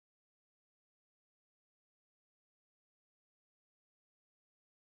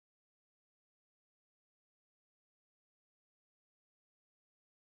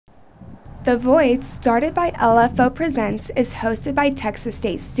The Void, started by LFO Presents, is hosted by Texas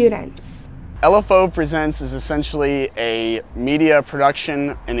State students. LFO Presents is essentially a media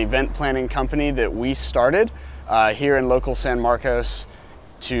production and event planning company that we started here in local San Marcos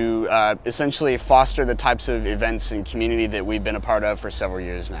to essentially foster the types of events and community that we've been a part of for several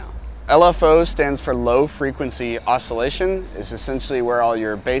years now. LFO stands for low frequency oscillation. It's essentially where all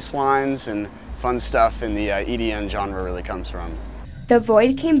your bass lines and fun stuff in the EDM genre really comes from. The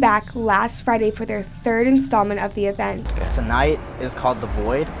Void came back last Friday for their third installment of the event. Tonight is called The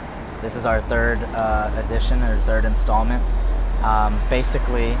Void. This is our third edition, or third installment.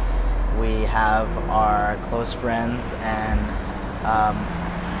 Basically, we have our close friends and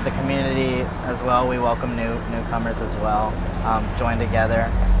the community as well. We welcome newcomers as well, join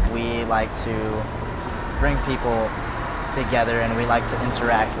together. We like to bring people together, and we like to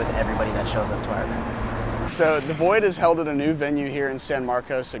interact with everybody that shows up to our event. So The Void is held at a new venue here in San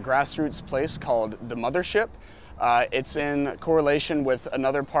Marcos, a grassroots place called The Mothership. It's in correlation with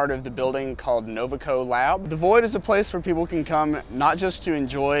another part of the building called Novaco Lab. The Void is a place where people can come not just to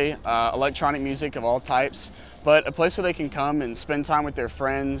enjoy electronic music of all types, but a place where they can come and spend time with their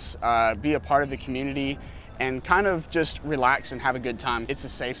friends, be a part of the community, and kind of just relax and have a good time. It's a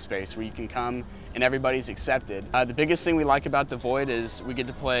safe space where you can come and everybody's accepted. The biggest thing we like about The Void is we get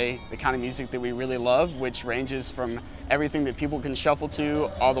to play the kind of music that we really love, which ranges from everything that people can shuffle to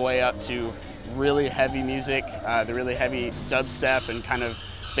all the way up to really heavy music, the really heavy dubstep and kind of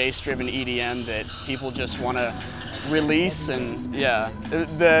bass-driven EDM that people just want to release, and yeah,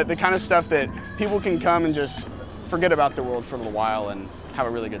 the kind of stuff that people can come and just forget about the world for a little while and have a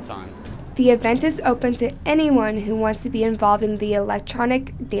really good time. The event is open to anyone who wants to be involved in the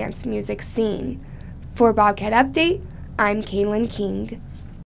electronic dance music scene. For Bobcat Update, I'm Kaylin King.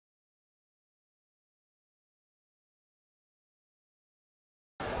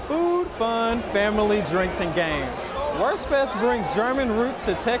 Food, fun, family, drinks, and games. Wurstfest brings German roots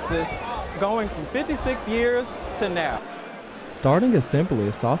to Texas, going from 56 years to now. Starting as simply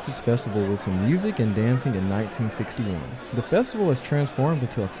a sausage festival with some music and dancing in 1961, the festival has transformed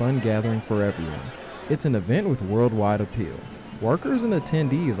into a fun gathering for everyone. It's an event with worldwide appeal. Workers and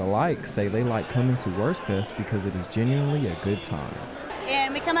attendees alike say they like coming to Wurstfest because it is genuinely a good time.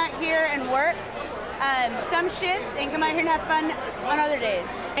 And we come out here and work some shifts and come out here and have fun on other days.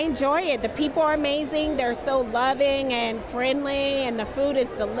 I enjoy it. The people are amazing. They're so loving and friendly, and the food is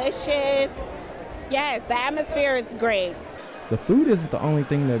delicious. Yes, the atmosphere is great. The food isn't the only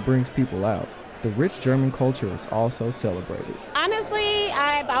thing that brings people out. The rich German culture is also celebrated. Honestly,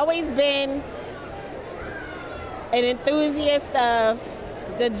 I've always been an enthusiast of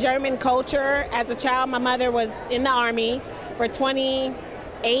the German culture. As a child, my mother was in the Army for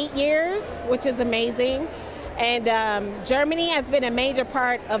 28 years, which is amazing. And Germany has been a major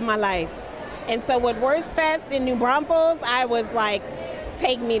part of my life. And so with Wurstfest in New Braunfels, I was like,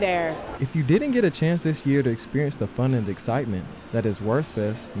 take me there. If you didn't get a chance this year to experience the fun and excitement that is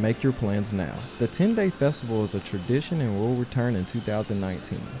Wurstfest, make your plans now. The 10-day festival is a tradition and will return in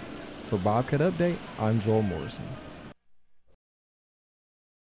 2019. For Bobcat Update, I'm Joel Morrison.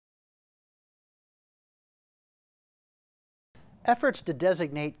 Efforts to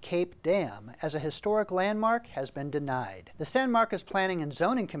designate Cape Dam as a historic landmark has been denied. The San Marcos Planning and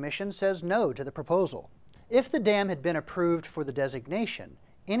Zoning Commission says no to the proposal. If the dam had been approved for the designation,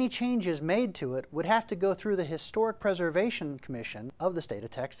 any changes made to it would have to go through the Historic Preservation Commission of the state of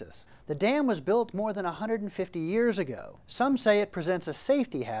Texas. The dam was built more than 150 years ago. Some say it presents a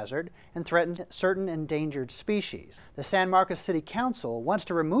safety hazard and threatens certain endangered species. The San Marcos City Council wants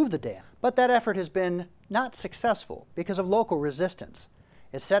to remove the dam, but that effort has been not successful because of local resistance.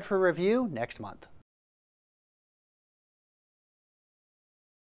 It's set for review next month.